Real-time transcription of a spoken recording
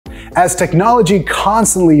As technology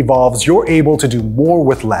constantly evolves, you're able to do more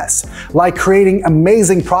with less, like creating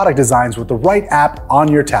amazing product designs with the right app on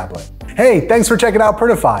your tablet. Hey, thanks for checking out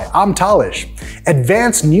Printify. I'm Talish.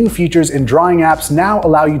 Advanced new features in drawing apps now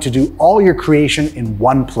allow you to do all your creation in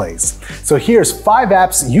one place. So here's 5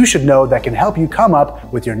 apps you should know that can help you come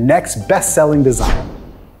up with your next best-selling design.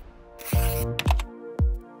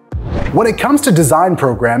 When it comes to design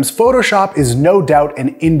programs, Photoshop is no doubt an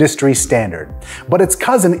industry standard. But its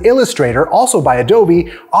cousin Illustrator, also by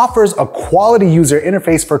Adobe, offers a quality user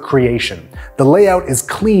interface for creation. The layout is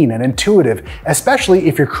clean and intuitive, especially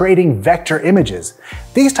if you're creating vector images.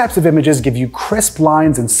 These types of images give you crisp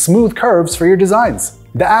lines and smooth curves for your designs.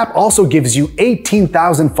 The app also gives you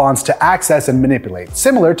 18,000 fonts to access and manipulate,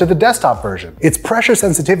 similar to the desktop version. Its pressure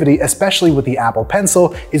sensitivity, especially with the Apple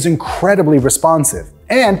Pencil, is incredibly responsive.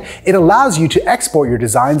 And it allows you to export your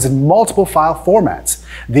designs in multiple file formats.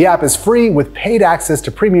 The app is free with paid access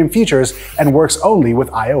to premium features and works only with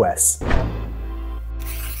iOS.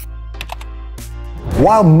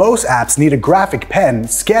 While most apps need a graphic pen,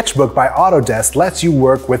 Sketchbook by Autodesk lets you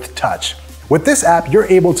work with touch. With this app, you're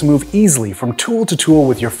able to move easily from tool to tool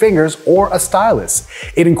with your fingers or a stylus.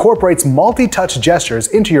 It incorporates multi-touch gestures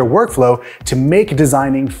into your workflow to make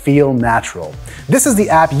designing feel natural. This is the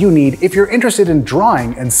app you need if you're interested in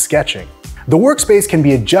drawing and sketching. The workspace can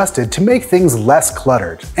be adjusted to make things less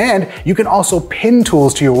cluttered, and you can also pin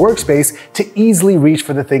tools to your workspace to easily reach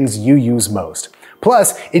for the things you use most.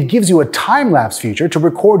 Plus, it gives you a time-lapse feature to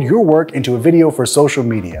record your work into a video for social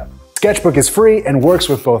media. Sketchbook is free and works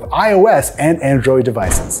with both iOS and Android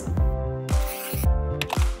devices.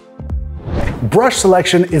 Brush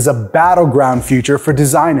selection is a battleground feature for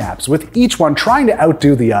design apps, with each one trying to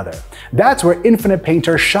outdo the other. That's where Infinite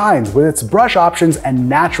Painter shines with its brush options and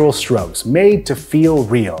natural strokes, made to feel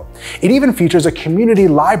real. It even features a community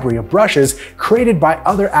library of brushes created by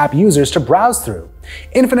other app users to browse through.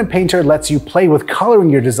 Infinite Painter lets you play with coloring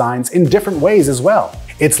your designs in different ways as well.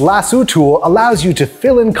 Its lasso tool allows you to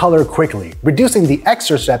fill in color quickly, reducing the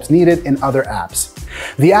extra steps needed in other apps.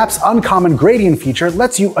 The app's uncommon gradient feature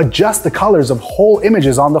lets you adjust the colors of whole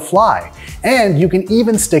images on the fly, and you can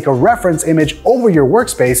even stick a reference image over your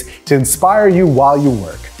workspace to inspire you while you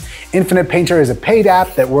work. Infinite Painter is a paid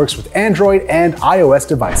app that works with Android and iOS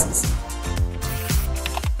devices.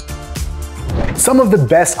 Some of the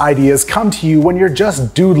best ideas come to you when you're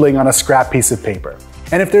just doodling on a scrap piece of paper.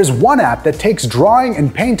 And if there's one app that takes drawing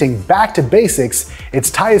and painting back to basics,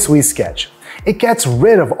 it's iOS Sketch. It gets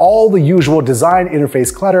rid of all the usual design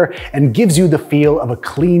interface clutter and gives you the feel of a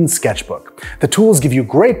clean sketchbook. The tools give you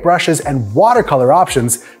great brushes and watercolor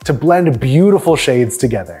options to blend beautiful shades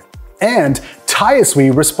together. And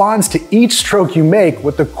iOS responds to each stroke you make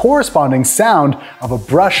with the corresponding sound of a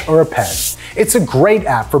brush or a pen. It's a great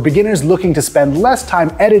app for beginners looking to spend less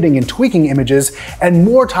time editing and tweaking images and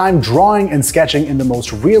more time drawing and sketching in the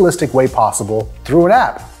most realistic way possible through an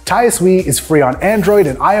app. iOS is free on Android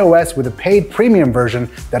and iOS with a paid premium version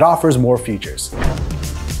that offers more features.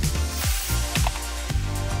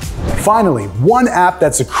 Finally, one app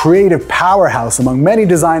that's a creative powerhouse among many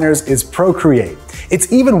designers is Procreate. It's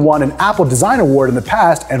even won an Apple Design Award in the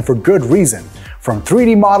past, and for good reason. From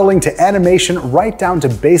 3D modeling to animation right down to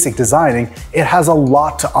basic designing, it has a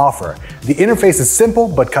lot to offer. The interface is simple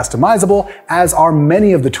but customizable, as are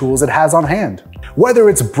many of the tools it has on hand. Whether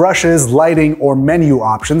it's brushes, lighting, or menu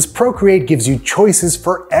options, Procreate gives you choices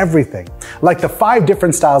for everything, like the 5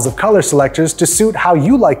 different styles of color selectors to suit how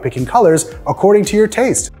you like picking colors according to your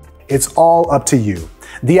taste. It's all up to you.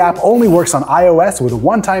 The app only works on iOS with a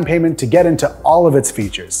one-time payment to get into all of its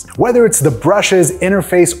features. Whether it's the brushes,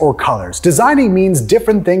 interface, or colors, designing means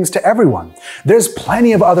different things to everyone. There's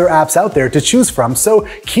plenty of other apps out there to choose from, so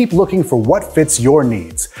keep looking for what fits your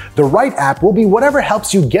needs. The right app will be whatever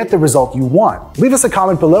helps you get the result you want. Leave us a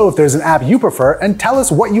comment below if there's an app you prefer and tell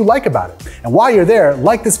us what you like about it. And while you're there,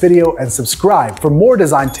 like this video and subscribe for more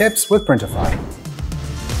design tips with Printify.